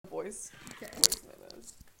voice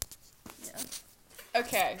memos. Yeah.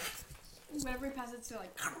 Okay. Whenever he passes it to,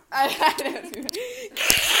 like... I know.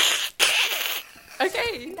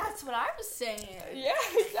 Okay. That's what I was saying. Yeah,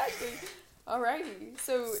 exactly. Alrighty.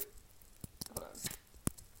 So,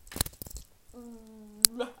 hold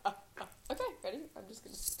on. Okay, ready? I'm just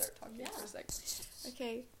going to start talking for a sec.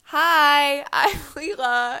 Okay. Hi, I'm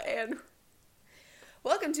Leela, and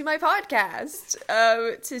welcome to my podcast.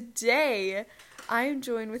 Today, I am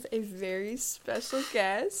joined with a very special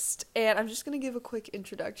guest, and I'm just going to give a quick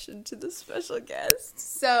introduction to the special guest.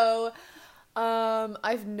 So,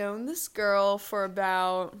 I've known this girl for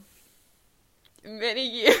about many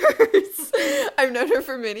years. I've known her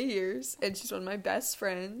for many years, and she's one of my best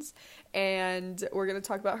friends, and we're going to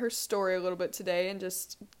talk about her story a little bit today and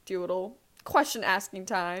just do a little question asking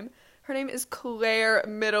time. Her name is Claire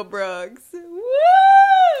Middlebrooks. Woo!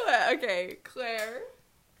 Okay, Claire.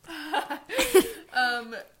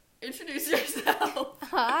 Introduce yourself.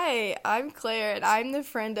 Hi, I'm Claire, and I'm the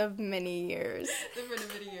friend of many years. The friend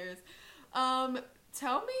of many years.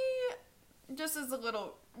 Tell me, just as a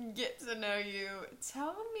little get to know you,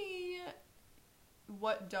 tell me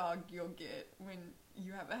what dog you'll get when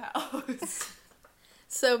you have a house.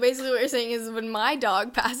 So basically what you're saying is when my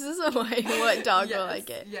dog passes away, what dog Yes, will I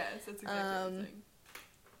get? Yes, that's exactly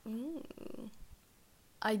what I'm saying.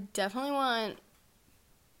 I definitely want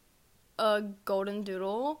a golden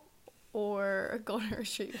doodle or a golden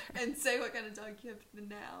retriever. And say what kind of dog you have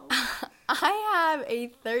now. I have a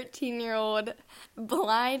 13-year-old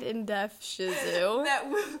blind and deaf Shih Tzu. That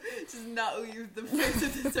will just not leave the face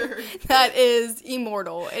of this earth. That is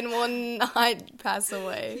immortal and will not pass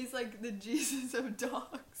away. He's like the Jesus of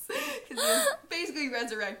dogs. Because he was basically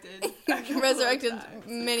resurrected. Resurrected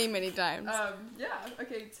many, many times. Yeah,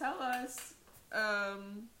 okay, tell us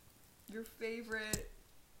your favorite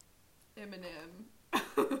M&M.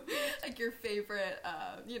 Like your favorite,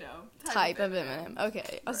 type of M&M.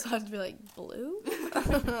 Okay, I was about to be like, blue?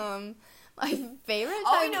 My favorite type...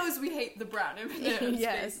 All we know is we hate the brown M&Ms,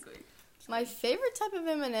 yes. basically. My favorite type of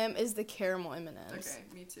M&M is the caramel M&Ms. Okay,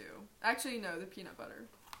 me too. Actually, no, the peanut butter.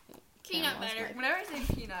 Peanut butter. Whenever I say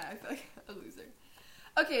peanut, I feel like a loser.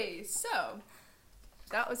 Okay, so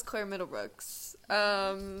that was Claire Middlebrooks.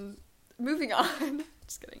 Moving on.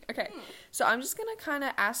 Just kidding. Okay, so I'm just gonna kind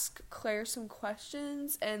of ask Claire some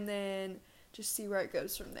questions and then just see where it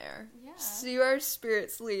goes from there. Yeah. See where our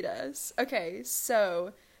spirits lead us. Okay,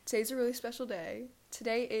 so today's a really special day.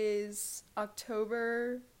 Today is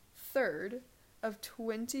October 3rd of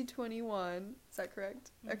 2021. Is that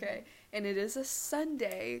correct? Mm-hmm. Okay, and it is a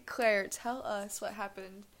Sunday. Claire, tell us what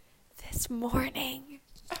happened this morning.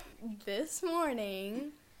 This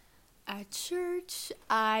morning... At church,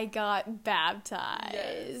 I got baptized.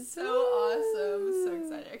 Yes, so awesome. So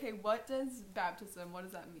excited. Okay, what does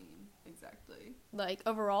that mean exactly? Like,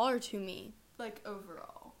 overall or to me? Like,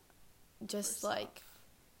 overall. Just, like,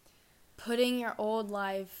 putting your old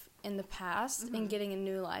life in the past and getting a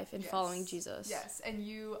new life and following Jesus. Yes, and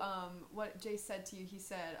you, what Jay said to you, he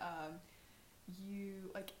said,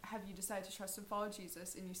 have you decided to trust and follow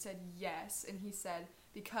Jesus? And you said yes, and he said,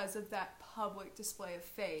 because of that public display of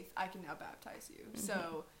faith, I can now baptize you. Mm-hmm.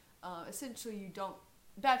 So, essentially,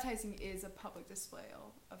 baptizing is a public display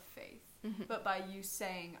of faith. Mm-hmm. But by you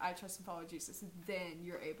saying, I trust and follow Jesus, then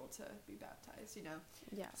you're able to be baptized,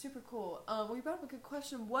 Yeah. Super cool. Well, you brought up a good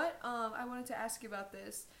question. What, I wanted to ask you about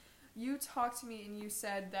this. You talked to me and you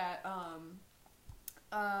said that,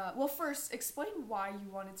 well, first, explain why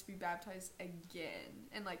you wanted to be baptized again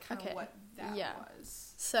and, like, kind of what that was.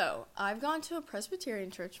 So, I've gone to a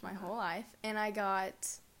Presbyterian church my whole life, and I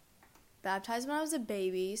got baptized when I was a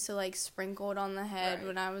baby, so, like, sprinkled on the head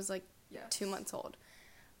when I was, like, 2 months old.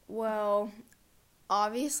 Well,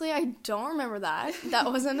 obviously, I don't remember that. That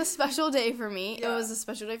wasn't a special day for me. Yeah. It was a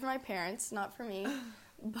special day for my parents, not for me.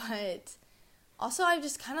 But also, I've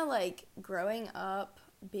just kind of, like, growing up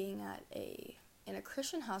being in a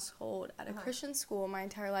Christian household, at a Christian school my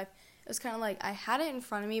entire life, it was kind of like I had it in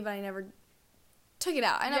front of me, but I never took it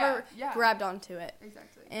out. I never grabbed onto it.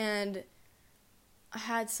 Exactly. And I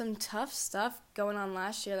had some tough stuff going on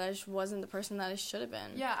last year that I just wasn't the person that I should have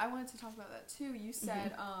been. Yeah, I wanted to talk about that too. You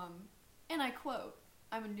said, and I quote,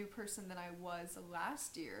 I'm a new person than I was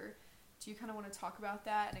last year. Do you kind of want to talk about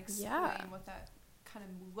that and explain what that kind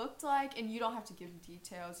of looked like? And you don't have to give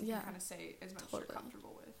details. You can kind of say as much as you're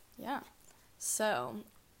comfortable with. Yeah. So,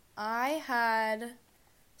 I had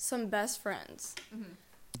some best friends. Mm-hmm.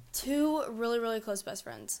 2 really, really close best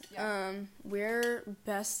friends. Yeah. We're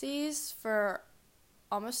besties for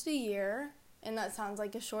almost a year, and that sounds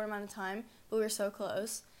like a short amount of time, but we were so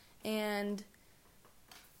close. And,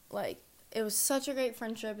 like, it was such a great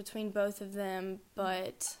friendship between both of them,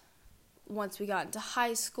 but once we got into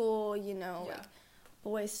high school, like,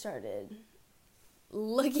 boys started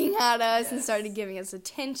looking at us and started giving us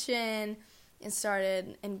attention and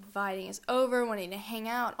started inviting us over, wanting to hang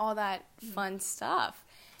out, all that fun stuff.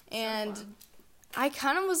 And fun. I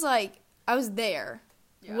kind of was like, I was there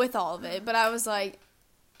with all of it, but I was like,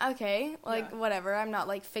 okay, like, whatever. I'm not,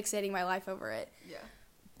 like, fixating my life over it. Yeah.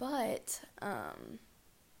 But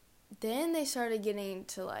then they started getting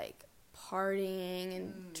to, like, partying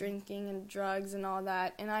and drinking and drugs and all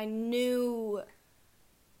that, and I knew,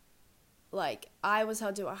 like, I was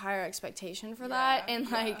held to a higher expectation for that, and,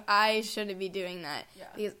 like, I shouldn't be doing that,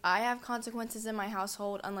 because I have consequences in my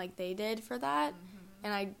household, unlike they did for that,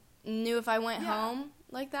 and I knew if I went home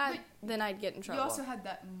like that, then I'd get in trouble. You also had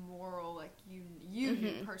that moral, like, you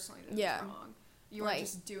knew personally that it was wrong. You weren't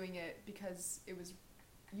just doing it because it was,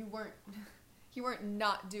 you weren't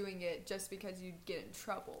not doing it just because you'd get in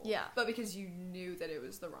trouble. Yeah. But because you knew that it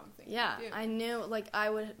was the wrong thing to do. I knew, like, I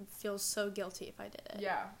would feel so guilty if I did it.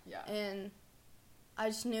 Yeah. And I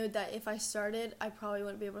just knew that if I started, I probably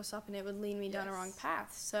wouldn't be able to stop, and it would lead me down a wrong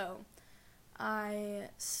path. So I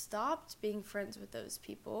stopped being friends with those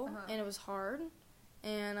people, and it was hard,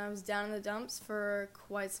 and I was down in the dumps for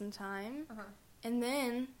quite some time. And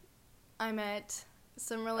then I met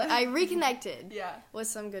I reconnected with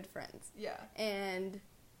some good friends. Yeah. And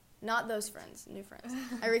not those friends, new friends.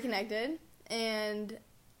 I reconnected, and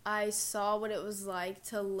I saw what it was like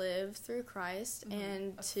to live through Christ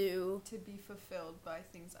and to be fulfilled by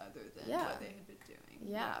things other than what they had been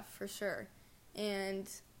doing. Yeah, for sure. And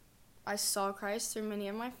I saw Christ through many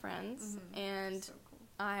of my friends, and so cool.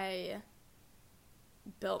 I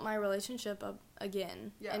built my relationship up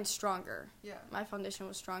again and stronger. Yeah. My foundation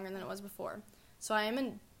was stronger than it was before. So I am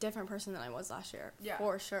a different person than I was last year,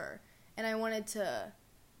 for sure. And I wanted to,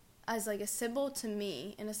 as like a symbol to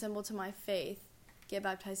me and a symbol to my faith, get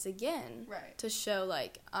baptized again. Right. To show,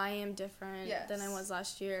 like, I am different than I was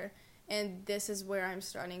last year. And this is where I'm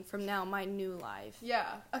starting from now, my new life. Yeah.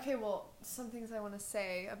 Okay, well, some things I want to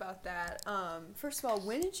say about that. First of all,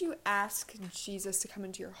 when did you ask Jesus to come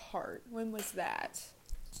into your heart? When was that?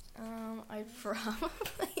 I'd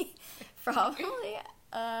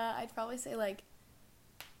probably say, like,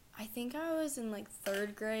 I think I was in, like,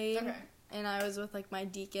 3rd grade. Okay. And I was with, like, my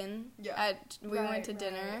deacon. Yeah. We went to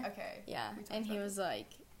dinner. Okay. Yeah. And he was like...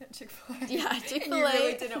 Chick-fil-A. Yeah, Chick-fil-A. You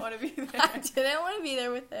really didn't want to be there. I didn't want to be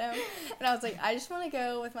there with him. And I was like, I just want to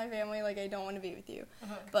go with my family. Like, I don't want to be with you.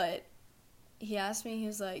 But he asked me, he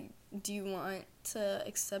was like, do you want to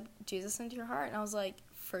accept Jesus into your heart? And I was like,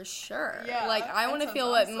 for sure. Yeah, like, I want to feel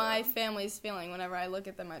what my family's feeling whenever I look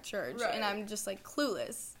at them at church. Right. And I'm just, like,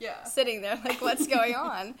 clueless. Yeah. Sitting there, like, what's going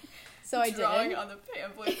on? So I did. Drawing on the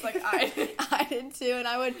pamphlets like I did. I did, too. And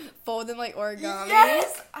I would fold them like origami.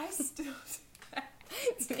 Yes! I still do that.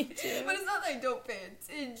 Me too. But it's not that I don't pay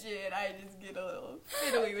attention. I just get a little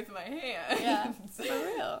fiddly with my hands. Yeah, for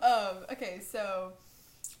real. Okay, so...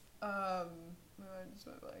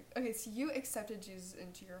 Okay, so you accepted Jesus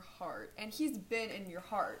into your heart, and he's been in your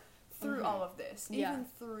heart through all of this, even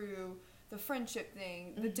through the friendship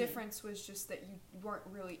thing. The difference was just that you weren't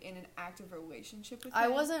really in an active relationship with him. I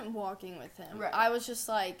wasn't walking with him. Right. I was just,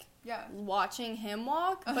 like, watching him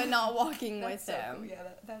walk, but not walking with him. Cool. Yeah,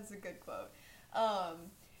 that's a good quote.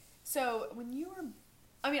 So when you were...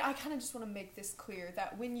 I mean, I kind of just want to make this clear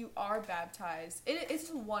that when you are baptized, it's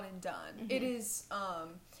a one and done. It is...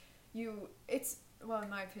 Well,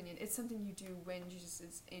 in my opinion, it's something you do when Jesus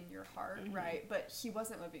is in your heart, right? But he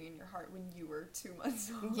wasn't living in your heart when you were 2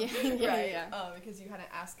 months old, right? Because you had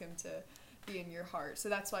to ask him to be in your heart. So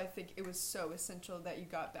that's why I think it was so essential that you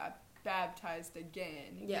got baptized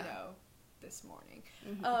again, you know, this morning.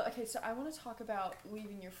 Okay, so I want to talk about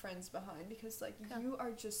leaving your friends behind, because, like, you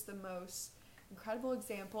are just the most incredible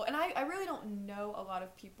example. And I really don't know a lot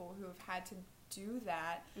of people who have had to do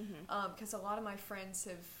that, because a lot of my friends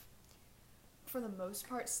have, for the most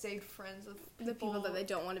part, stayed friends with the people that they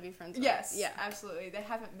don't want to be friends with. Yes, yeah, absolutely. They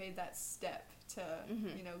haven't made that step to,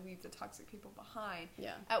 you know, leave the toxic people behind.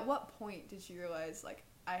 Yeah. At what point did you realize, like,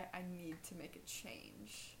 I need to make a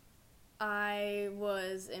change? I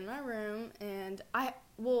was in my room, and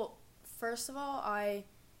first of all, I,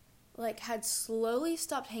 like, had slowly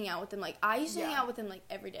stopped hanging out with them. Like, I used to hang out with them, like,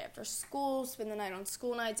 every day after school, spend the night on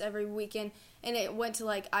school nights every weekend, and it went to,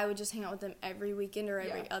 like, I would just hang out with them every weekend or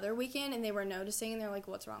every other weekend, and they were noticing, and they're like,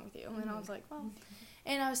 what's wrong with you? And I was like, well,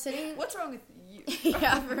 and I was sitting... What's wrong with you?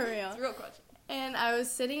 Yeah, for real. It's a real question. And I was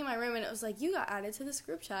sitting in my room, and it was like, you got added to this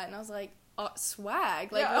group chat, and I was like,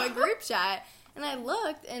 swag, like, what group chat? And I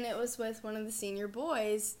looked, and it was with one of the senior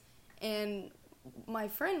boys, and my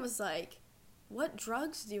friend was like, what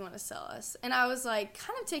drugs do you want to sell us? And I was, like,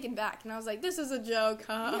 kind of taken back. And I was like, this is a joke.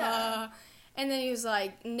 Yeah. And then he was,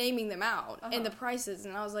 like, naming them out and the prices.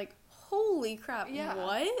 And I was like, holy crap,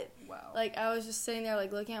 what? Wow. Like, I was just sitting there,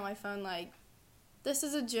 like, looking at my phone, like, this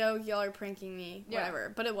is a joke. Y'all are pranking me.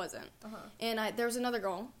 Whatever. But it wasn't. And there was another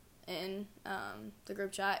girl in the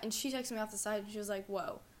group chat. And she texted me off the side. And she was like,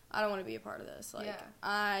 whoa, I don't want to be a part of this. Like,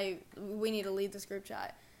 we need to leave this group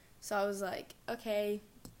chat. So I was like, okay,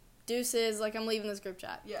 deuces. Like, I'm leaving this group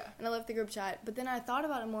chat. Yeah. And I left the group chat. But then I thought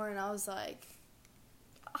about it more. And I was like,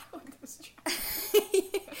 I want this job.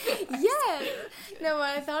 Yes. No,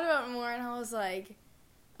 but I thought about it more, and I was like,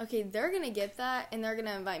 okay, they're going to get that, and they're going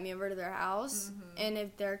to invite me over to their house, and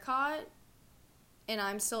if they're caught, and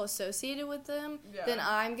I'm still associated with them, then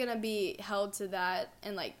I'm going to be held to that,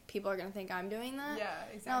 and, like, people are going to think I'm doing that. Yeah,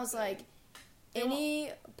 exactly. And I was like,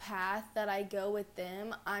 any path that I go with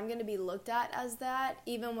them, I'm going to be looked at as that,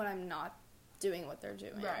 even when I'm not doing what they're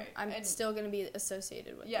doing. Right. I'm still going to be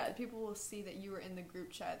associated with it. Yeah, people will see that you were in the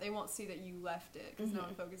group chat. They won't see that you left it because no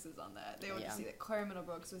one focuses on that. They will just see that Claire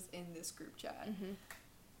Middlebrooks was in this group chat.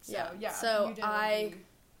 So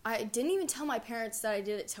I didn't even tell my parents that I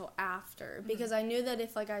did it till after because I knew that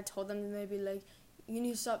if, like, I told them, then they'd be like, you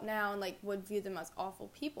need to stop now, and, like, would view them as awful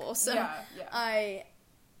people. So I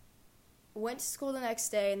went to school the next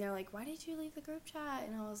day, and they're like, why did you leave the group chat?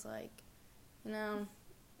 And I was like,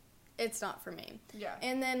 it's not for me. Yeah.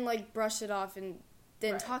 And then, like, brushed it off and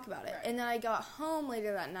didn't talk about it. Right. And then I got home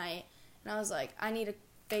later that night, and I was like, I need to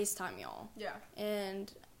FaceTime y'all. Yeah.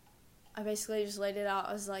 And I basically just laid it out.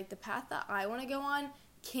 I was like, the path that I want to go on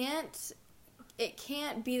can't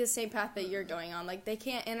be the same path that you're going on. Like, they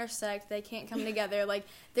can't intersect. They can't come together. Like,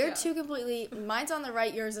 they're two completely... Mine's on the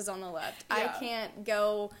right, yours is on the left. Yeah. I can't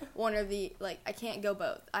go one or the... Like, I can't go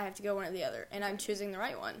both. I have to go one or the other. And I'm choosing the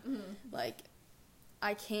right one. Like...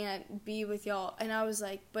 I can't be with y'all. And I was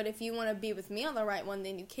like, but if you want to be with me on the right one,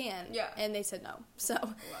 then you can. Yeah. And they said no. So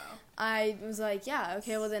I was like, yeah,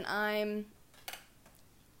 okay, well then I'm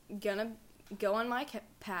gonna go on my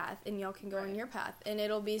path and y'all can go on your path. And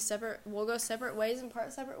it'll be separate. We'll go separate ways and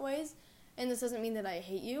part separate ways. And this doesn't mean that I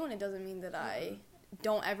hate you, and it doesn't mean that I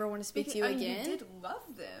don't ever want to speak to you again. You did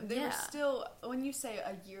love them. They were still, when you say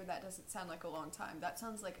a year, that doesn't sound like a long time. That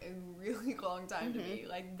sounds like a really long time to me.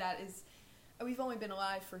 Like, that is... We've only been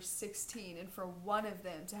alive for 16, and for one of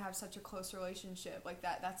them to have such a close relationship like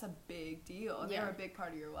that's a big deal, and they're a big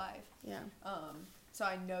part of your life. Yeah. So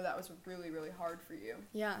I know that was really, really hard for you.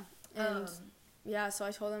 Yeah. And, so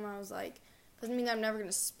I told them, I was like, doesn't mean that I'm never going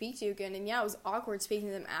to speak to you again, and it was awkward speaking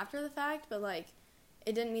to them after the fact, but, like,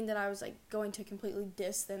 it didn't mean that I was, like, going to completely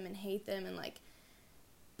diss them and hate them, and, like,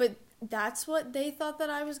 but that's what they thought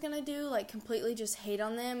that I was going to do, like, completely just hate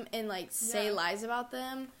on them and, like, say lies about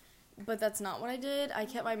them. But that's not what I did. I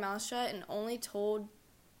kept my mouth shut and only told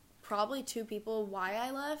probably 2 people why I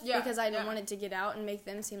left because I didn't want it to get out and make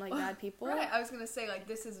them seem like bad people. Right. I was going to say, like,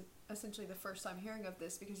 this is essentially the first time hearing of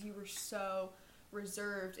this because you were so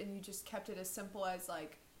reserved and you just kept it as simple as,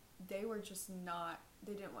 like, they were just not,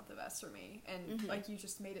 they didn't want the best for me. And, like, you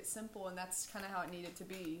just made it simple, and that's kind of how it needed to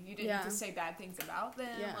be. You didn't need to say bad things about them.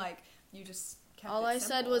 Like, you just... All I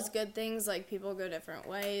said was good things, like, people go different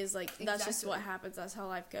ways, like, that's just what happens, that's how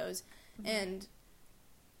life goes, and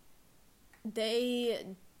they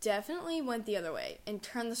definitely went the other way, and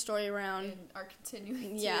turned the story around. And are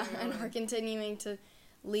continuing to. Yeah, and are continuing to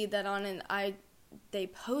lead that on, and they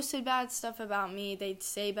posted bad stuff about me, they'd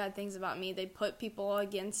say bad things about me, they put people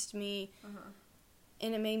against me,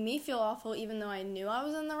 and it made me feel awful, even though I knew I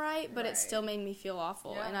was in the right, but it still made me feel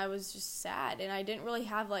awful, and I was just sad, and I didn't really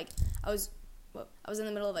have, like, I was in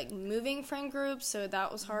the middle of, like, moving friend groups, so that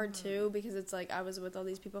was hard, too, because it's, like, I was with all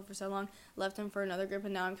these people for so long, left them for another group,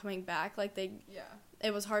 and now I'm coming back, like,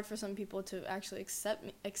 it was hard for some people to actually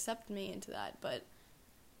accept me into that, but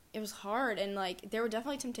it was hard, and, like, there were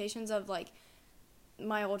definitely temptations of, like,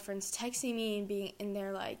 my old friends texting me and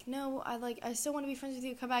they're like, no, I still want to be friends with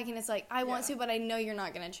you, come back, and it's like, I want to, but I know you're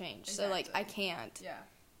not going to change, so, like, I can't. Yeah.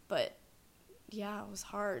 But, yeah, it was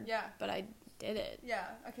hard. Yeah. But I did it. Yeah.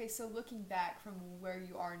 Okay, so looking back from where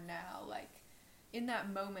you are now, like, in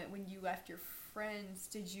that moment when you left your friends,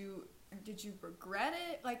 did you regret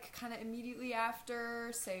it, like, kind of immediately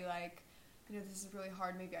after, say, like, you know, this is really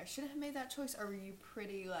hard, maybe I shouldn't have made that choice, or were you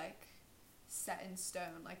pretty, like, set in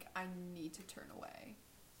stone, like, I need to turn away?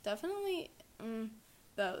 Definitely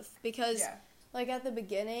both, because, like, at the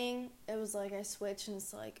beginning, it was, like, I switched, and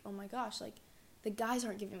it's like, oh my gosh, like, the guys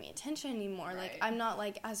aren't giving me attention anymore. Right. Like, I'm not,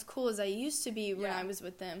 like, as cool as I used to be when I was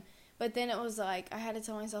with them. But then it was, like, I had to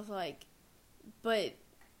tell myself, like, but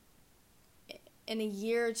in a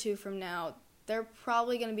year or 2 from now, they're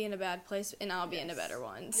probably going to be in a bad place, and I'll be in a better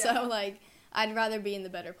one. Yeah. So, like, I'd rather be in the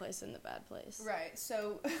better place than the bad place. Right.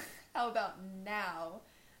 So, how about now,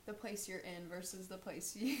 the place you're in versus the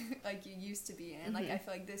place you used to be in? Like, I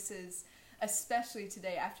feel like this is, especially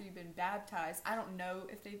today after you've been baptized. I don't know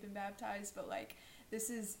if they've been baptized, but, like, this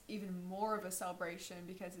is even more of a celebration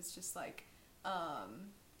because it's just, like a,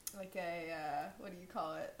 what do you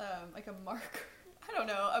call it? Like a marker. I don't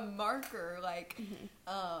know, a marker, like,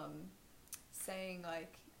 saying,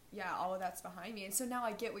 like, yeah, all of that's behind me. And so now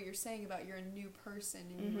I get what you're saying about you're a new person,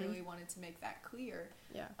 and you really wanted to make that clear.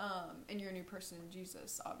 Yeah. And you're a new person in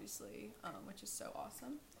Jesus, obviously, which is so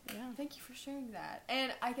awesome. Yeah. Thank you for sharing that.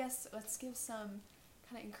 And I guess let's give some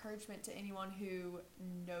kind of encouragement to anyone who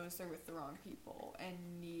knows they're with the wrong people and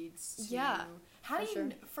needs to... Yeah, how do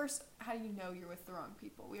you know you're with the wrong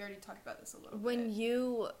people? We already talked about this a little bit. When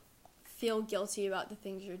you feel guilty about the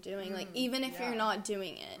things you're doing, like, even if you're not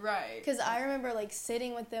doing it. Right. Because I remember, like,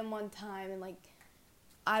 sitting with them one time, and, like,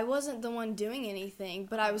 I wasn't the one doing anything,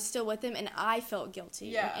 but I was still with them, and I felt guilty.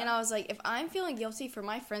 Yeah. And I was like, if I'm feeling guilty for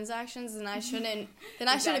my friends' actions, then I shouldn't,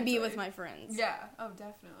 I shouldn't be with my friends. Yeah. Oh,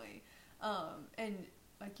 definitely. And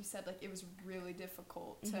like you said, like, it was really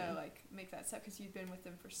difficult to, like, make that step because you've been with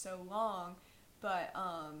them for so long, but,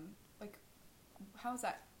 like, how has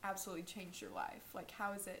that absolutely changed your life? Like,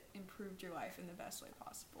 how has it improved your life in the best way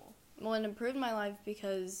possible? Well, it improved my life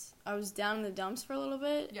because I was down in the dumps for a little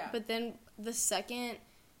bit. Yeah. But then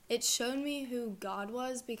it showed me who God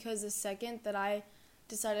was, because the second that I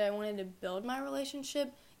decided I wanted to build my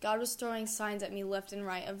relationship, God was throwing signs at me left and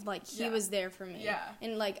right of, like, He was there for me. Yeah.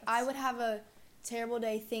 And, like, I would have a terrible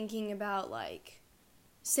day thinking about, like,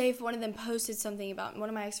 say if one of my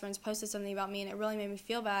ex-friends posted something about me and it really made me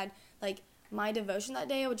feel bad, like, my devotion that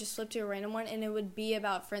day, I would just flip to a random one, and it would be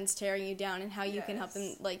about friends tearing you down and how you can help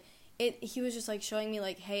them. Like, he was just, like, showing me,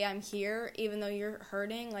 like, hey, I'm here, even though you're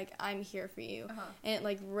hurting, like, I'm here for you. And it,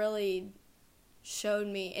 like, really showed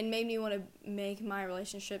me and made me want to make my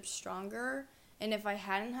relationship stronger. And if I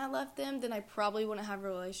hadn't had left them, then I probably wouldn't have a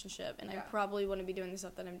relationship, and I probably wouldn't be doing the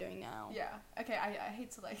stuff that I'm doing now. Yeah. Okay, I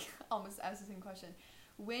hate to, like, almost ask the same question.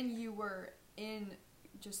 When you were in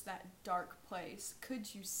just that dark place,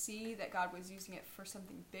 could you see that God was using it for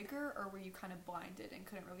something bigger, or were you kind of blinded and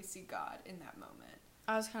couldn't really see God in that moment?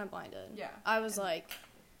 I was kind of blinded. Yeah. I was like,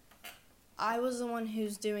 I was the one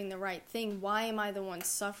who's doing the right thing. Why am I the one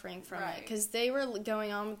suffering from it? Because they were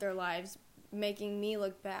going on with their lives, making me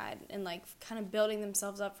look bad and, like, kind of building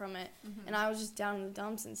themselves up from it. And I was just down in the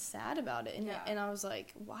dumps and sad about it. And I was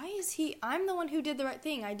like, why is I'm the one who did the right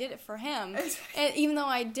thing. I did it for him. And even though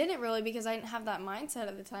I didn't really, because I didn't have that mindset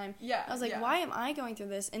at the time. Yeah. I was like, why am I going through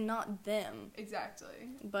this and not them? Exactly.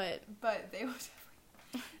 But they would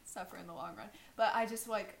definitely suffer in the long run. But I just,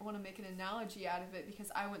 like, want to make an analogy out of it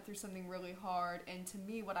because I went through something really hard, and to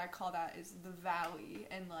me what I call that is the valley.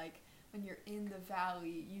 And, like, when you're in the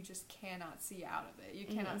valley, you just cannot see out of it. You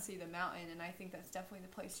cannot see the mountain, and I think that's definitely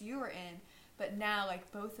the place you were in. But now,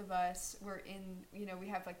 like, both of us, we're in, we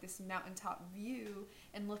have, like, this mountaintop view,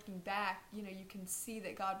 and looking back, you can see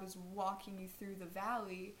that God was walking you through the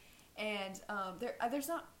valley, and there's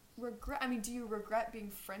not regret. I mean, do you regret being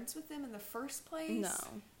friends with them in the first place?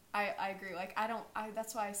 No. I agree. Like,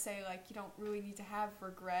 that's why I say, like, you don't really need to have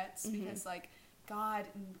regrets, because, like, God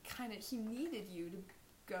He needed you to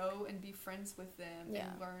go and be friends with them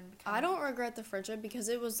and learn. I don't regret the friendship because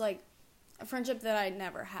it was, like, a friendship that I'd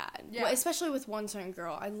never had. Yeah. Well, especially with one certain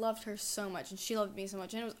girl. I loved her so much, and she loved me so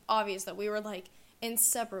much, and it was obvious that we were, like,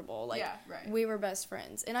 inseparable. Like, we were best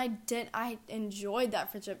friends. And I enjoyed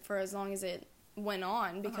that friendship for as long as it went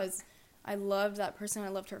on, because I loved that person. I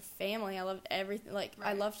loved her family. I loved everything. Like,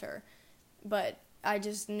 I loved her. But I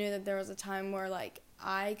just knew that there was a time where, like,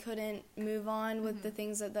 I couldn't move on with the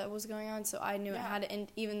things that was going on, so I knew it had to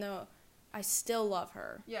end, even though I still love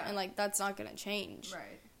her. Yeah. And, like, that's not going to change.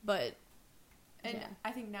 Right. But, I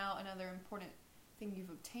think now another important thing you've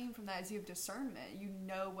obtained from that is you have discernment. You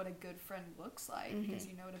know what a good friend looks like, because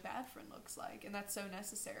you know what a bad friend looks like, and that's so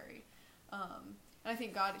necessary. And I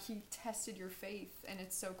think God, He tested your faith, and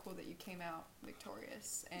it's so cool that you came out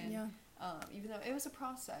victorious. And even though it was a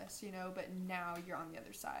process, but now you're on the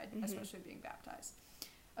other side, especially being baptized.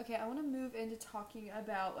 Okay, I want to move into talking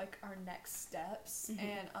about, like, our next steps.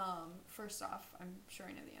 And first off, I'm sure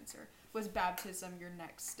I know the answer. Was baptism your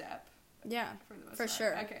next step? Yeah, for the most for part?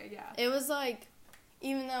 Sure. Okay, yeah. It was like,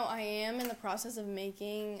 even though I am in the process of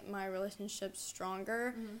making my relationship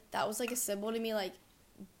stronger, that was, like, a symbol to me, like,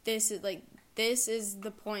 this is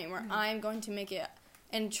the point where I'm going to make it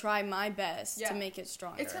and try my best to make it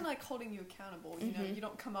stronger. It's kind of like holding you accountable, you know? You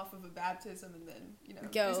don't come off of a baptism and then,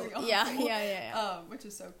 go. Yeah. Which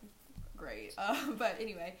is so great. But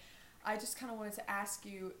anyway, I just kind of wanted to ask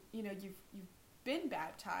you, you know, you've been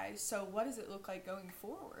baptized, so what does it look like going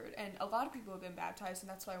forward? And a lot of people have been baptized, and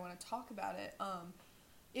that's why I want to talk about it.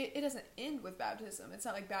 It doesn't end with baptism. It's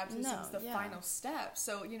not like baptism is the final step.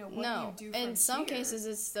 So, you know, what do you do from in some here? cases,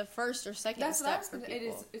 it's the first or second step for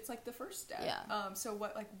people. It's like the first step. Yeah. So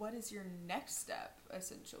what is your next step,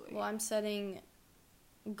 essentially? Well, I'm setting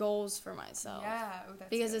goals for myself. Yeah. Oh, that's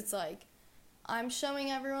because good. it's like, I'm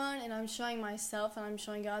showing everyone, and I'm showing myself, and I'm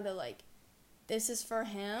showing God that, like, this is for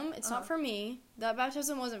him. It's not for me. That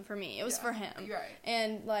baptism wasn't for me. It was for him. Right.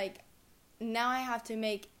 And, like, now I have to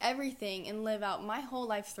make everything and live out my whole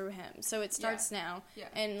life through him. So it starts now. Yeah.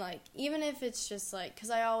 And, like, even if it's just, like,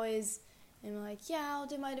 because I always am like, yeah, I'll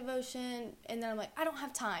do my devotion. And then I'm like, I don't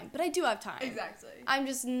have time. But I do have time. Exactly. I'm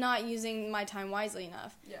just not using my time wisely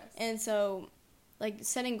enough. Yes. And so, like,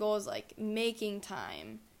 setting goals, like, making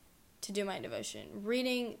time to do my devotion.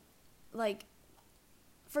 Reading, like,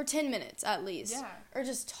 for 10 minutes at least. Yeah. Or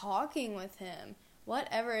just talking with him.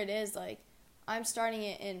 Whatever it is, like, I'm starting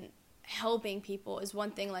it in helping people is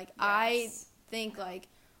one thing. Like, I think, like,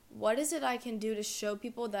 what is it I can do to show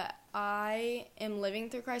people that I am living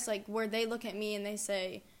through Christ? Like, where they look at me and they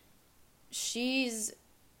say, she's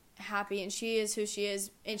happy and she is who she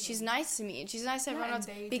is and she's nice to me and she's nice to everyone else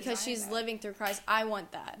because she's living through Christ. I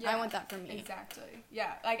want that. I want that for me. Exactly.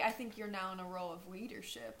 Yeah. Like, I think you're now in a role of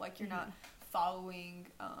leadership. Like, you're not following,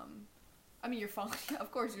 I mean, you're following,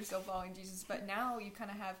 of course you're still following Jesus, but now you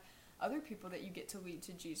kind of have other people that you get to lead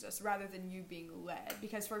to Jesus rather than you being led,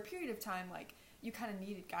 because for a period of time, like, you kind of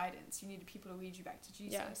needed guidance, you needed people to lead you back to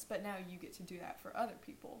Jesus, but now you get to do that for other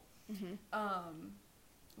people.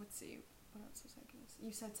 Let's see, what else was I gonna say?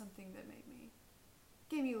 You said something that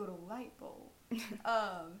gave me a little light bulb.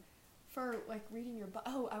 For, like, reading your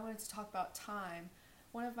I wanted to talk about time.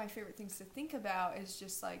 One of my favorite things to think about is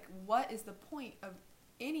just, like, what is the point of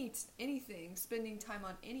anything, spending time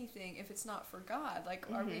on anything, if it's not for God? Like,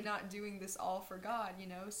 are we not doing this all for God, you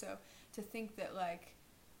know? So to think that, like,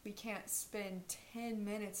 we can't spend 10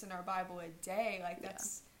 minutes in our Bible a day, like,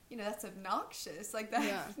 that's, you know, that's obnoxious. Like,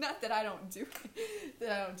 that, not that I don't do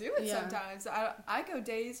it sometimes. I go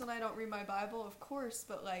days when I don't read my Bible, of course,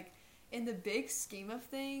 but, like, in the big scheme of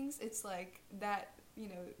things, it's like that, you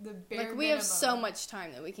know, the bare minimum. Like, we have so much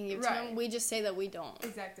time that we can give to him. We just say that we don't.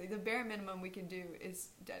 Exactly. The bare minimum we can do is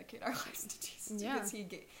dedicate our lives to Jesus. Yeah. Because he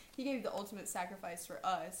gave the ultimate sacrifice for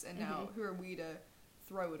us, and now who are we to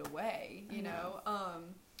throw it away, you know?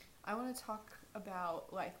 I want to talk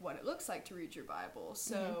about, like, what it looks like to read your Bible.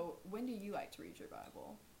 So, when do you like to read your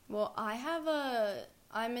Bible? Well,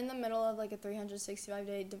 I'm in the middle of, like, a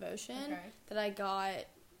 365-day devotion that I got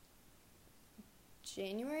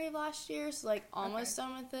January of last year, so, like, almost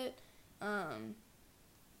done with it.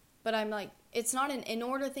 But I'm, like, it's not an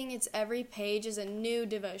in-order thing, it's every page is a new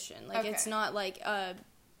devotion. Like, it's not, like, a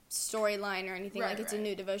storyline or anything. Like, it's a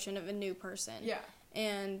new devotion of a new person. Yeah.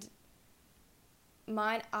 And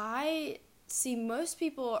mine, I see most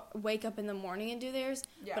people wake up in the morning and do theirs,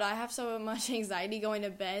 but I have so much anxiety going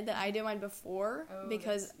to bed that I do mine before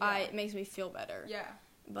because it makes me feel better. Yeah.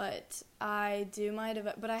 But I do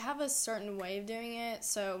but I have a certain way of doing it,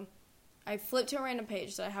 so I flip to a random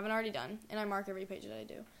page that I haven't already done, and I mark every page that I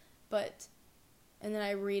do. And then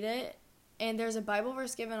I read it, and there's a Bible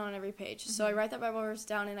verse given on every page. So I write that Bible verse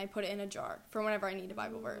down, and I put it in a jar for whenever I need a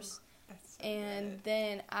Bible verse. That's so and good.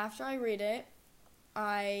 Then after I read it,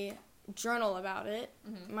 I journal about it,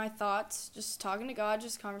 my thoughts, just talking to God,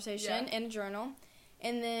 just conversation in a journal,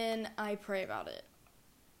 and then I pray about it.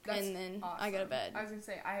 And then awesome. I go to bed. I was going to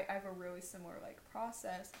say, I have a really similar, like,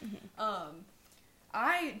 process.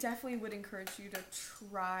 I definitely would encourage you to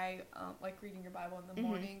try, like, reading your Bible in the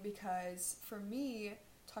morning, because for me,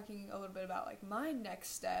 talking a little bit about, like, my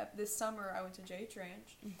next step, this summer I went to JH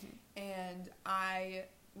Ranch, and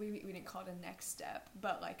we didn't call it a next step,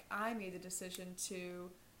 but, like, I made the decision to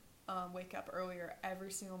wake up earlier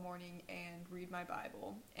every single morning and read my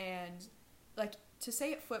Bible, and, like, to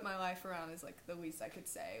say it flipped my life around is, like, the least I could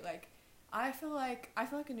say. Like, I feel like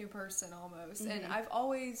a new person almost, and I've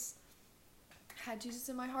always had Jesus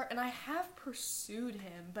in my heart, and I have pursued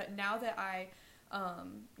him, but now that I,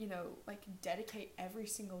 you know, like, dedicate every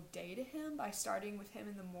single day to him by starting with him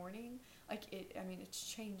in the morning, like, it's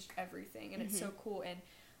changed everything, and it's so cool. And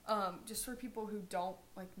just for people who don't,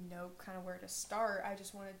 like, know kind of where to start, I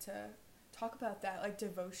just wanted to talk about that. Like,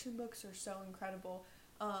 devotion books are so incredible.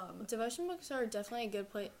 Devotion books are definitely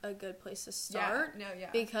a good place to start.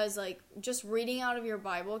 Yeah. Because, like, just reading out of your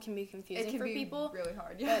Bible can be confusing for people. It can be really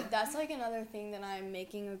hard, yeah. But that's, like, another thing that I'm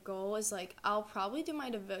making a goal is, like, I'll probably do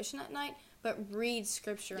my devotion at night, but read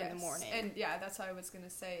scripture in the morning. And, yeah, that's what I was going to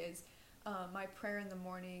say is, my prayer in the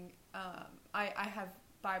morning, I have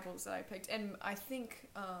Bibles that I picked, and I think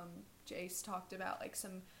Jace talked about like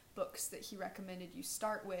some books that he recommended you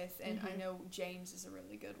start with, and I know James is a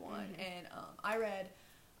really good one, and I read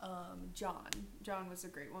John was a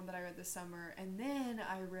great one that I read this summer, and then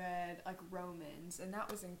I read like Romans, and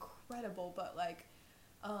that was incredible. But like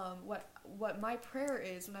what my prayer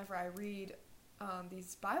is whenever I read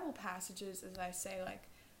these Bible passages is I say like,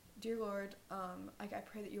 dear Lord, like I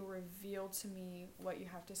pray that you'll reveal to me what you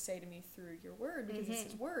have to say to me through your word, because it's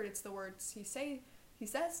his word, it's the words he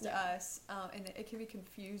says to us, and it can be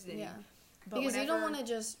confusing. Yeah. But because you don't want to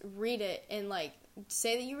just read it and like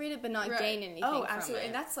say that you read it but not gain anything from absolutely. it.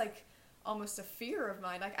 And that's like almost a fear of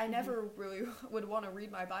mine. Like I never really would want to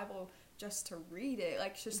read my Bible just to read it,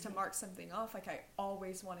 like just to mark something off. Like I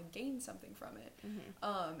always want to gain something from it.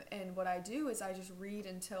 And what I do is I just read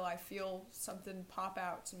until I feel something pop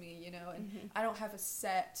out to me, you know, and I don't have a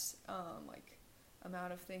set like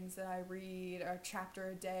amount of things that I read, or a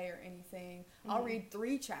chapter a day or anything. I'll read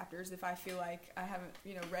 3 chapters if I feel like I haven't,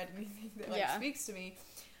 you know, read anything that like speaks to me.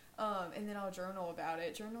 And then I'll journal about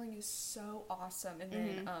it. Journaling is so awesome. And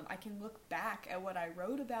then I can look back at what I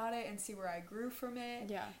wrote about it and see where I grew from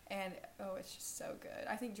it. Yeah. And, it's just so good.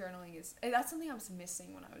 I think journaling that's something I was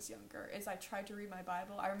missing when I was younger, is I tried to read my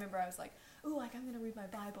Bible. I remember I was like, I'm going to read my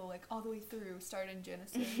Bible, like, all the way through, started in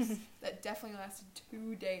Genesis. That definitely lasted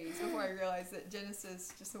 2 days before I realized that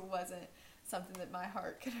Genesis just wasn't something that my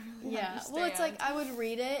heart could really understand. Well, it's like I would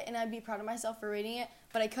read it and I'd be proud of myself for reading it,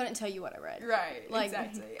 but I couldn't tell you what I read. Right, like,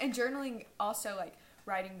 exactly. And journaling also, like,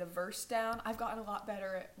 writing the verse down. I've gotten a lot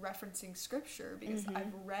better at referencing scripture because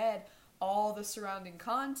I've read all the surrounding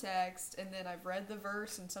context, and then I've read the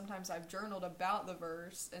verse, and sometimes I've journaled about the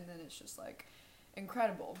verse, and then it's just, like,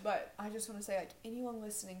 incredible. But I just want to say, like, anyone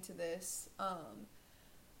listening to this,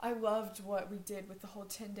 I loved what we did with the whole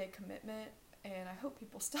 10-day commitment. And I hope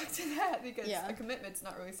people stuck to that, because a commitment's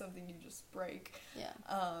not really something you just break. Yeah.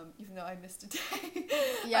 Even though I missed a day.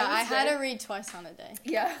 Yeah, I had to read twice on a day.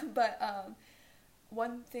 Yeah, but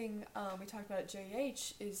one thing we talked about at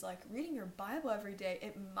JH is, like, reading your Bible every day.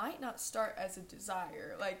 It might not start as a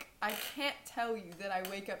desire. Like, I can't tell you that I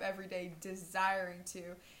wake up every day desiring to,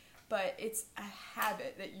 but it's a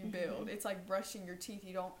habit that you build. It's like brushing your teeth.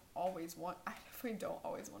 You don't always want... I definitely don't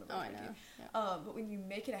always want to brush my teeth. Yeah. But when you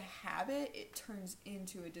make it a habit, it turns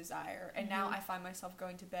into a desire. And now I find myself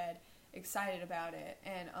going to bed excited about it.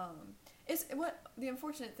 And the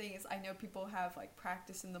unfortunate thing is, I know people have, like,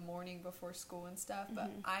 practice in the morning before school and stuff, but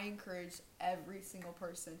I encourage every single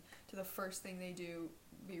person to, the first thing they do,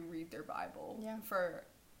 be read their Bible for,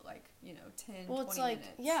 like, 10, 20 it's like,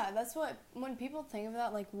 minutes. Yeah, that's what, when people think of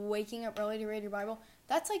that, like, waking up early to read your Bible,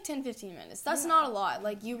 that's like 10-15 minutes. That's not a lot.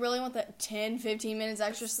 Like, you really want that 10-15 minutes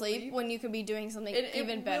extra sleep when you could be doing something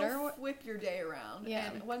even better. It will flip your day around.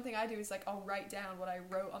 Yeah. And one thing I do is, like, I'll write down what I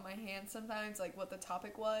wrote on my hand sometimes, like, what the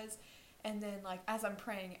topic was. And then, like, as I'm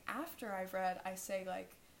praying after I've read, I say,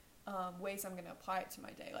 like, ways I'm going to apply it to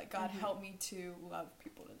my day. Like, God, help me to love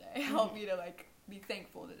people today. Help me to, like, be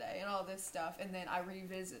thankful today and all this stuff. And then I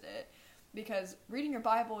revisit it. Because reading your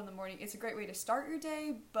Bible in the morning, it's a great way to start your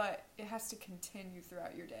day, but it has to continue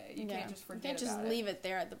throughout your day. You can't just forget about it. You can't just leave it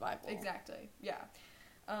there at the Bible. Exactly, yeah.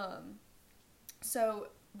 So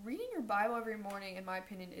reading your Bible every morning, in my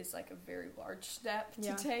opinion, is like a very large step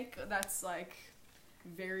to take. That's like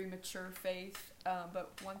very mature faith.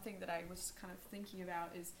 But one thing that I was kind of thinking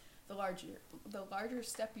about is the larger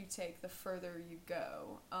step you take, the further you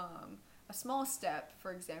go. A small step,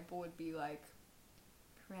 for example, would be like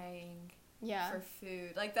praying for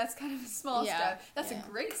food. Like, that's kind of a small step. That's a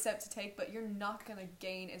great step to take, but you're not going to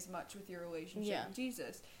gain as much with your relationship with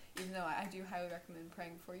Jesus, even though I do highly recommend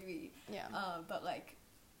praying before you eat. Yeah. But, like,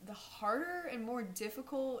 the harder and more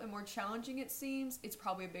difficult and more challenging it seems, it's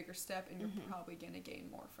probably a bigger step, and you're probably going to gain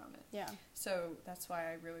more from it. Yeah. So that's why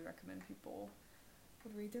I really recommend people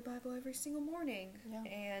would read their Bible every single morning.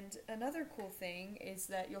 Yeah. And another cool thing is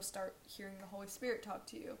that you'll start hearing the Holy Spirit talk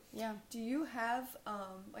to you. Yeah. Do you have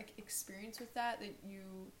like experience with that you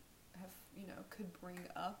have, could bring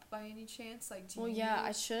up by any chance? Like,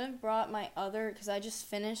 I should have brought my other, because I just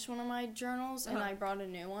finished one of my journals and I brought a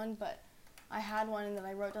new one, but I had one and then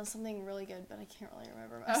I wrote down something really good, but I can't really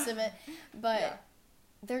remember most of it. But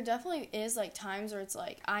there definitely is, like, times where it's,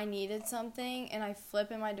 like, I needed something, and I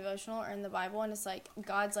flip in my devotional or in the Bible, and it's, like,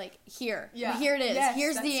 God's, like, here. Yeah. Here it is.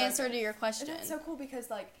 Here's the answer to your question. And that's so cool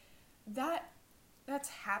because, like, that that's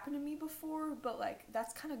happened to me before, but, like,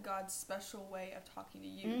 that's kind of God's special way of talking to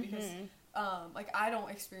you, because, like, I don't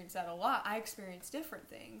experience that a lot. I experience different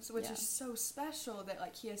things, which is so special that,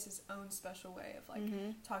 like, he has his own special way of, like,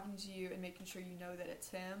 talking to you and making sure you know that it's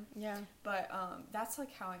him. Yeah. But, that's,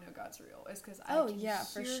 like, how I know God's real, is because I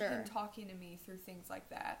can hear him talking to me through things like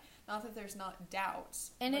that. Not that there's not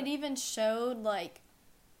doubts. And it even showed, like,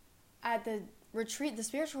 at the retreat, the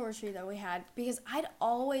spiritual retreat that we had, because I'd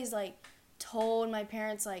always, like, told my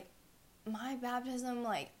parents, like, my baptism,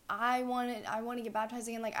 like, I want to get baptized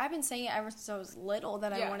again. Like, I've been saying it ever since I was little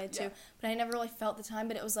that I wanted to, but I never really felt the time.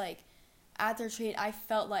 But it was like, at the retreat, I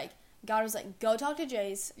felt like God was like, go talk to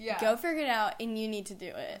Jace, go figure it out, and you need to do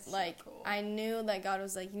it. That's like, so cool. I knew that God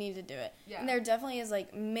was like, you need to do it. And there definitely is,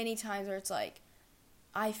 like, many times where it's like,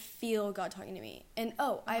 I feel God talking to me. And,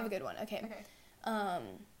 I have a good one. Okay.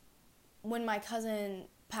 When my cousin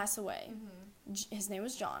passed away, his name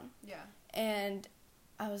was John. Yeah. And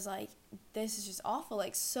I was like, this is just awful,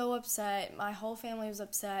 like, so upset. My whole family was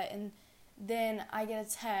upset. And then I get a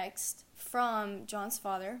text from John's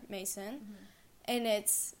father, Mason, and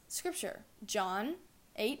it's scripture, John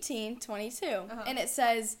 18:22. And it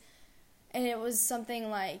says, and it was something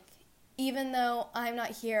like, even though I'm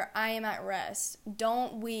not here, I am at rest.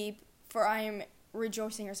 Don't weep, for I am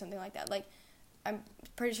rejoicing, or something like that. Like, I'm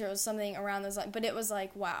pretty sure it was something around those lines, but it was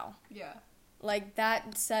like, wow. Yeah. Like,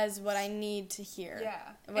 that says what I need to hear. Yeah.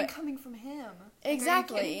 And coming from him.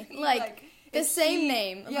 Exactly. Like the same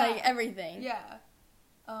name. Like, everything. Yeah.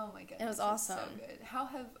 Oh, my goodness. It was awesome. So good. How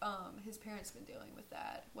have his parents been dealing with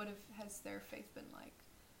that? What has their faith been like?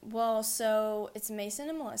 Well, so it's Mason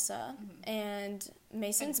and Melissa, and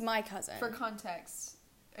Mason's my cousin. For context,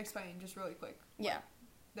 explain just really quick. Yeah.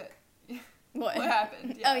 What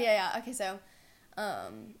happened? Yeah. Oh, yeah. Okay, so,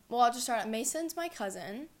 well, I'll just start out. Mason's my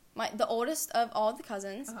cousin. The oldest of all the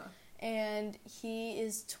cousins, and he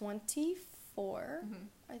is 24,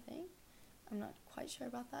 I think. I'm not quite sure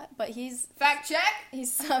about that, but he's... Fact check!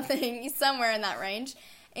 He's somewhere in that range,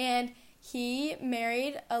 and he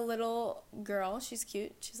married a little girl. She's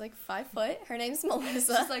cute. She's, like, 5 foot. Her name's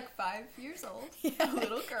Melissa. She's, like, 5 years old. Yeah. A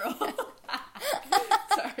little girl.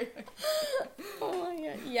 Sorry. Oh, my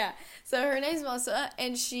God. Yeah. So her name's Melissa,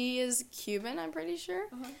 and she is Cuban, I'm pretty sure.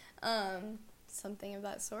 Something of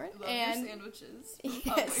that sort. Love your sandwiches.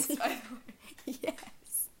 Yes.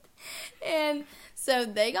 Yes. And so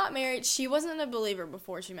they got married. She wasn't a believer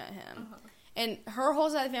before she met him. And her whole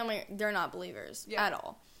side of the family, they're not believers at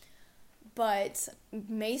all. But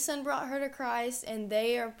Mason brought her to Christ, and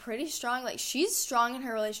they are pretty strong. Like, she's strong in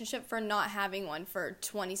her relationship for not having one for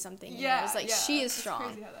 20-something years. Like, she is strong.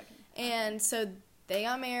 It's crazy how that can happen. And so they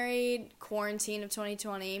got married, quarantine of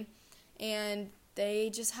 2020, and they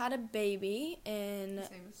just had a baby, and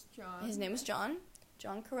his name was John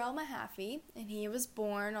Carell Mahaffey, and he was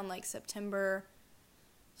born on, like, September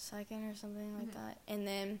 2nd or something like that. And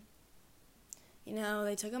then, you know,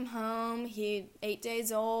 they took him home. He 8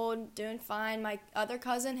 days old, doing fine. My other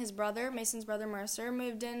cousin, his brother, Mason's brother Mercer,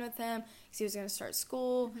 moved in with him because he was going to start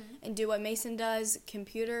school and do what Mason does,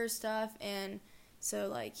 computer stuff. And so,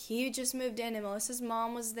 like, he just moved in, and Melissa's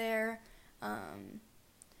mom was there.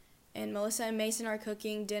 And Melissa and Mason are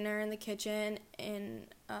cooking dinner in the kitchen, and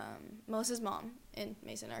Melissa's mom and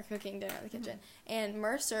Mason are cooking dinner in the kitchen. And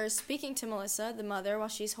Mercer is speaking to Melissa, the mother, while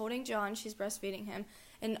she's holding John. She's breastfeeding him.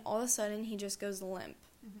 And all of a sudden, he just goes limp,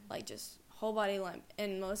 like, just whole body limp.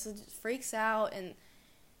 And Melissa just freaks out, and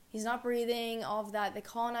he's not breathing, all of that. They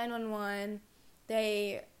call 911.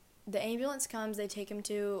 The ambulance comes. They take him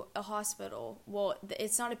to a hospital. Well,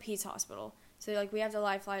 it's not a Pete's hospital. So, like, we have to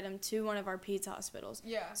life flight him to one of our Pete's hospitals.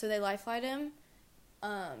 Yeah. So they life flight him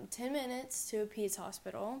 10 minutes to a Pete's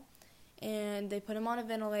hospital, and they put him on a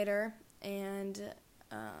ventilator, and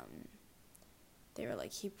they were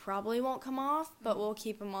like, he probably won't come off, but we'll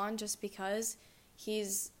keep him on just because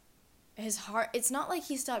his heart, it's not like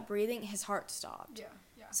he stopped breathing, his heart stopped. Yeah,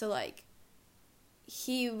 yeah. So, like,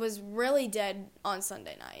 he was really dead on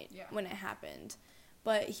Sunday night when it happened,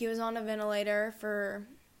 but he was on a ventilator for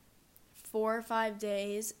 4 or 5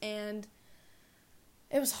 days, and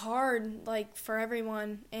it was hard, like, for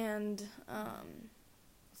everyone, and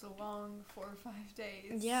it's a long 4 or 5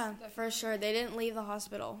 days. Yeah, definitely. For sure. They didn't leave the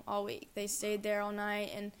hospital all week. They stayed there all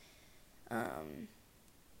night, and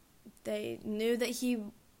they knew that he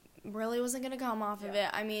really wasn't going to come off of it.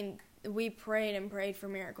 I mean, we prayed and prayed for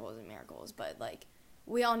miracles and miracles, but, like,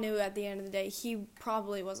 we all knew at the end of the day he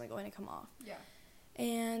probably wasn't going to come off. Yeah.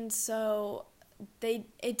 And so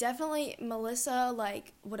Melissa,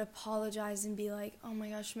 like, would apologize and be like, oh my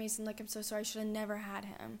gosh, Mason, like, I'm so sorry, I should have never had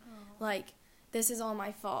him. Oh. Like, this is all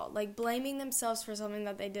my fault. Like, blaming themselves for something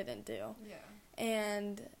that they didn't do. Yeah.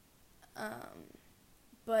 And,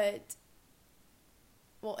 but,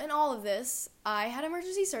 well, in all of this, I had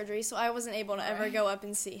emergency surgery, so I wasn't able to ever go up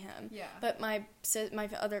and see him. Yeah. But my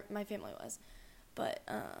family was. But,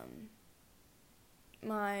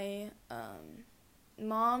 my,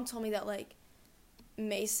 mom told me that, like,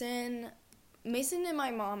 Mason and my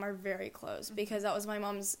mom are very close, because that was my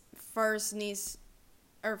mom's first niece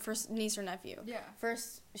or nephew. Yeah.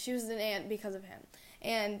 First, she was an aunt because of him.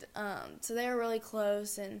 And, so they were really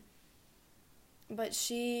close, but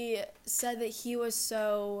she said that he was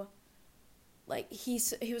so, like, he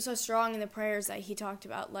was so strong in the prayers that he talked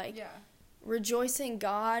about, like, rejoicing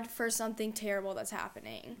God for something terrible that's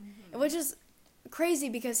happening, which is crazy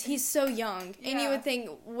because he's so young, and you would think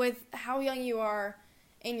with how young you are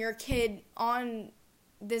and your kid on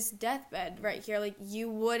this deathbed right here, like, you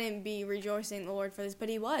wouldn't be rejoicing in the Lord for this, but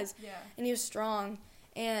he was, and he was strong,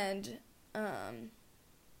 and,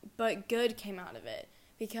 but good came out of it,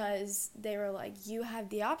 because they were like, you have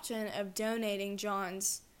the option of donating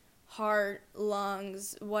John's heart,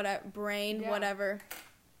 lungs, brain, whatever,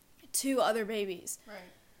 to other babies. Right.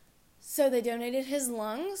 So they donated his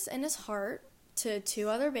lungs and his heart to 2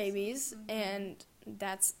 other babies, and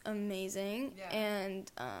that's amazing. Yeah.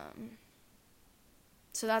 And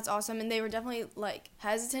so that's awesome. And they were definitely, like,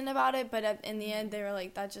 hesitant about it, but in the end, they were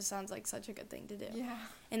like, that just sounds like such a good thing to do. Yeah.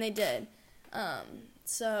 And they did.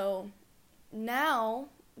 So now,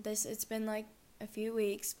 it's been, like, a few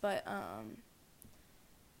weeks, but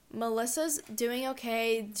Melissa's doing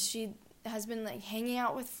okay. She has been, like, hanging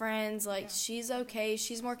out with friends. Like, she's okay.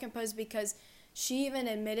 She's more composed, because she even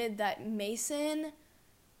admitted that Mason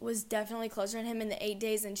was definitely closer to him in the 8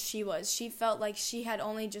 days than she was. She felt like she had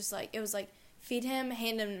only just, like, it was like, feed him,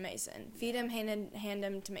 hand him to Mason. Feed him, hand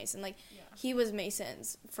him to Mason. Like, he was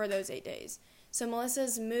Mason's for those 8 days. So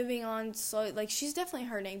Melissa's moving on slowly. Like, she's definitely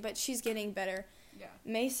hurting, but she's getting better. Yeah.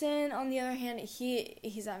 Mason, on the other hand,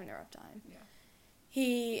 he's having a rough time.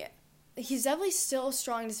 Yeah. He's definitely still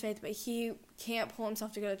strong in his faith, but he can't pull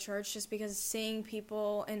himself to go to church, just because seeing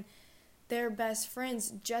people and their best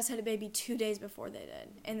friends just had a baby 2 days before they did,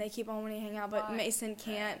 and they keep on wanting to hang out, but Mason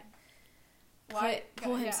can't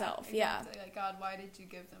pull himself. Exactly. Like, God, why did you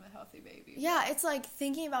give them a healthy baby? Yeah, it's like,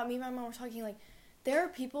 thinking about me and my mom were talking, like, there are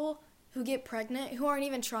people who get pregnant who aren't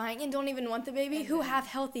even trying and don't even want the baby, who have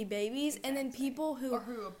healthy babies, and then people who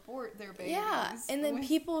abort their babies. Yeah, and then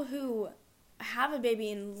people who have a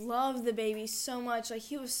baby and love the baby so much. Like,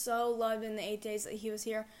 he was so loved in the 8 days that he was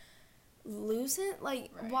here. Lose it?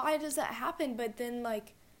 Like, why does that happen? But then,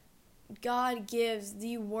 like, God gives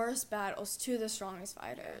the worst battles to the strongest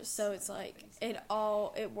fighters. So it's like,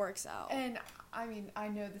 it works out. And, I mean, I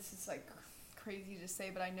know this is, like, crazy to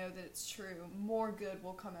say, but I know that it's true. More good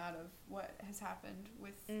will come out of what has happened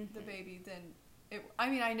with the baby than it. I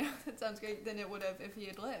mean, I know that sounds great, than it would have if he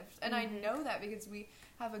had lived. And I know that because we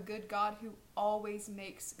have a good God who always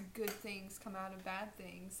makes good things come out of bad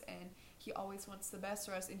things, and he always wants the best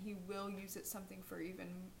for us, and he will use it something for even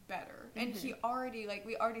better. And he already, like,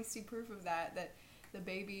 we already see proof of that the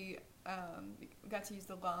baby got to use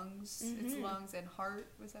the lungs, its lungs and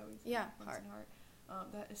heart. Was that what you said? Yeah, lungs and heart.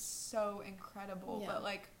 That is so incredible. But,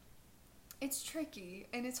 like, it's tricky,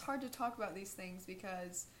 and it's hard to talk about these things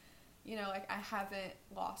because, you know, like, I haven't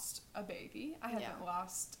lost a baby. I haven't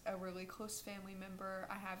lost a really close family member.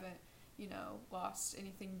 I haven't, you know, lost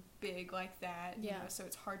anything big like that. You know, so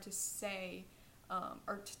it's hard to say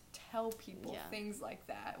or to tell people things like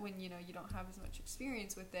that when, you know, you don't have as much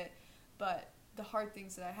experience with it. But the hard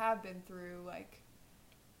things that I have been through, like,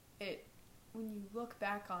 when you look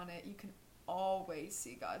back on it, you can always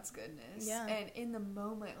see God's goodness. Yeah. And in the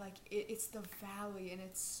moment, like, it's the valley, and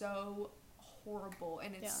it's so horrible,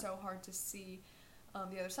 and it's so hard to see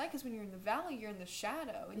the other side, because when you're in the valley, you're in the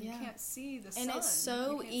shadow, and you can't see the sun. And it's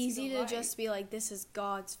so easy to just be like, this is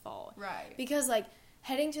God's fault. Right. Because, like,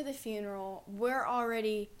 heading to the funeral, we're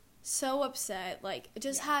already so upset. Like,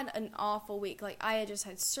 just had an awful week. Like, I had just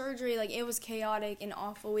had surgery. Like, it was chaotic, an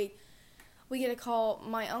awful week. We get a call.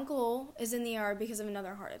 My uncle is in the ER because of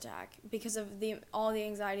another heart attack, because of all the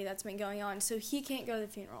anxiety that's been going on. So he can't go to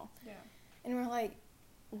the funeral. Yeah. And we're like,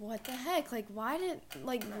 what the heck? Like, why did,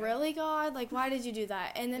 like, really, God? Like, why did you do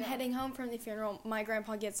that? And then heading home from the funeral, my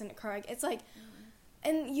grandpa gets in a car wreck. It's like,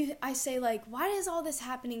 and I say, like, why is all this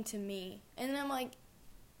happening to me? And then I'm like,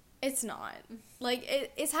 it's not. Like,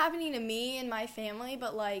 it's happening to me and my family,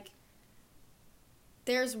 but, like,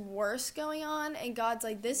 there's worse going on, and God's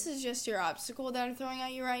like, this is just your obstacle that I'm throwing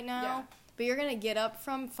at you right now, but you're going to get up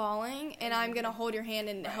from falling, and I'm going to hold your hand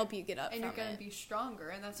and help you get up and from you're going to be stronger.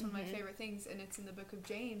 And that's one of my favorite things, and it's in the book of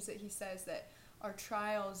James that he says that our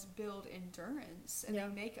trials build endurance, and they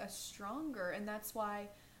make us stronger, and that's why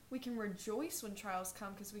we can rejoice when trials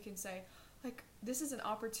come, because we can say, like, this is an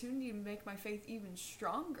opportunity to make my faith even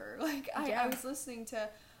stronger. Like, I was listening to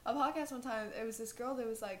a podcast one time. It was this girl that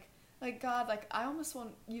was like, God, like, I almost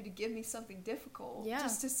want you to give me something difficult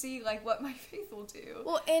just to see, like, what my faith will do.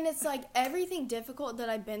 Well, and it's like everything difficult that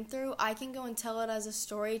I've been through, I can go and tell it as a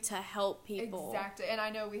story to help people. Exactly. And I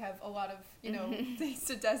know we have a lot of, you know, things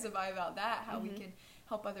to testify about that, how we can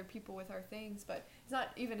help other people with our things. But it's not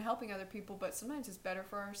even helping other people, but sometimes it's better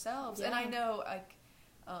for ourselves. Yeah. And I know, like,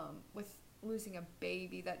 with losing a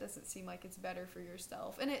baby, that doesn't seem like it's better for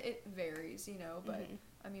yourself. And it varies, you know, but...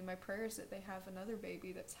 I mean, my prayer is that they have another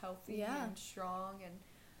baby that's healthy and strong, and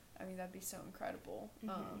I mean, that'd be so incredible.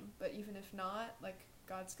 But even if not, like,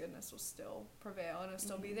 God's goodness will still prevail, and it'll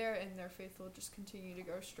still be there, and their faith will just continue to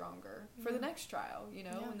grow stronger for the next trial, you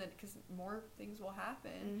know, and then, because more things will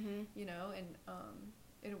happen, you know,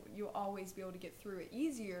 and you'll always be able to get through it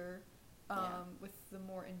easier with the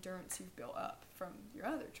more endurance you've built up from your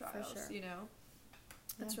other trials, you know.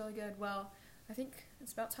 That's really good. Well, I think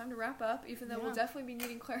it's about time to wrap up, even though we'll definitely be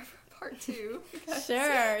needing Claire for part 2.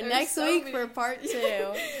 Sure, next week for part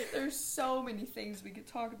 2. There's so many things we could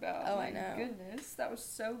talk about. Oh, I know. Goodness, that was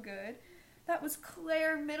so good. That was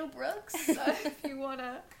Claire Middlebrooks. If you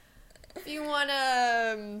wanna,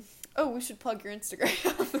 oh, we should plug your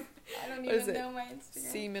Instagram. I don't even know my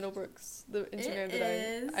Instagram. C Middlebrooks, the Instagram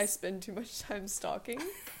that I spend too much time stalking.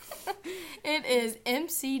 It is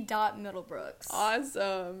mc.middlebrooks.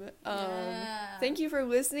 Awesome. Thank you for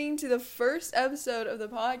listening to the first episode of the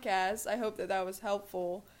podcast. I hope that was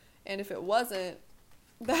helpful. And if it wasn't,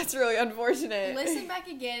 that's really unfortunate. Listen back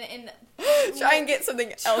again and try and get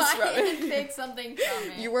something else from it. Try and pick something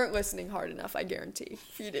from it. You weren't listening hard enough, I guarantee.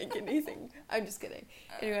 If you didn't get anything. I'm just kidding.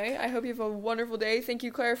 Anyway, I hope you have a wonderful day. Thank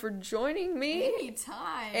you, Claire, for joining me.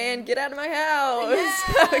 Anytime. And get out of my house.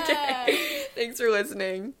 Yeah. Okay. Thanks for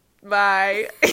listening. Bye.